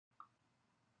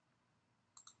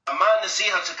ما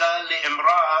نصيحتك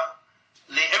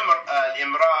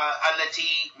الامرأة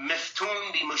التي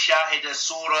مفتون بمشاهدة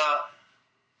صورة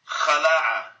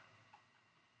خلاعة؟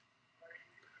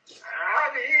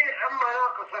 هذه أما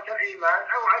ناقصة الإيمان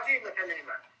أو عديمة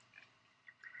الإيمان.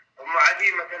 أما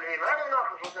عديمة الإيمان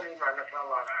وناقصة الإيمان، نسأل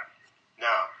الله العافية.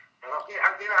 نعم.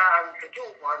 نصيحة لها أن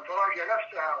تتوب وأن تراجع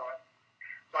نفسها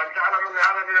وأن تعلم أن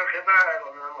هذا من الكبائر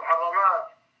ومن المحرمات.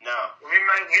 نعم.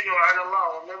 ومما يبعدها عن الله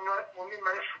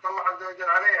ومما يسخط الله عز وجل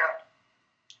عليها،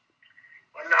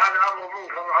 وأن هذا أمر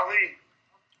منكر عظيم.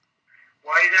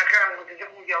 وإذا كانت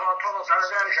متزوجة واعترضت على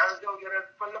ذلك على الزوجة لا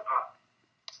تطلقها.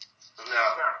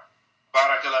 نعم.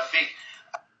 بارك الله فيك.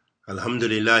 الحمد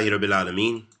لله رب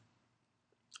العالمين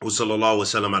وصلى الله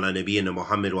وسلم على نبينا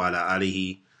محمد وعلى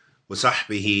آله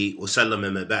وصحبه وسلم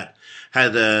أما بعد.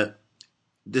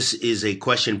 This is a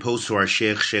question posed to our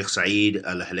Shaykh Saeed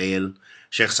Al-Halayl,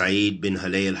 Shaykh Saeed bin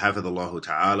Halayl, Hafidhullah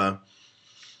Ta'ala.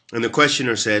 And the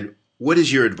questioner said, what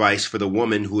is your advice for the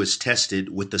woman who is tested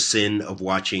with the sin of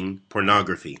watching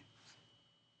pornography?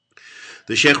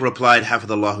 The Shaykh replied,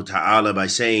 Hafidhullah Ta'ala, by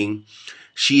saying,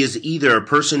 she is either a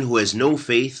person who has no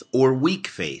faith or weak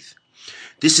faith.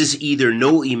 This is either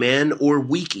no imaan or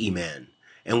weak imaan,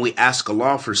 and we ask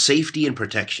Allah for safety and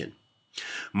protection.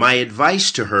 My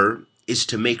advice to her is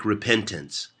to make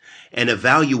repentance and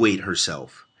evaluate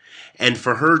herself, and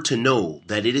for her to know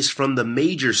that it is from the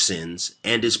major sins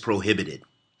and is prohibited.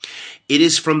 It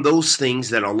is from those things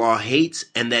that Allah hates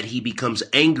and that He becomes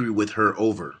angry with her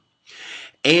over.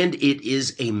 And it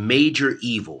is a major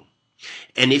evil.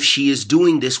 And if she is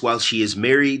doing this while she is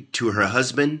married to her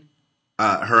husband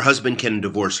can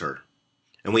divorce her.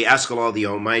 And we ask Allah the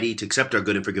Almighty to accept our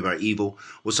good and forgive our evil.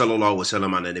 Wa sallallahu wa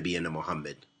sallam ala nabiyyina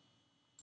Muhammad.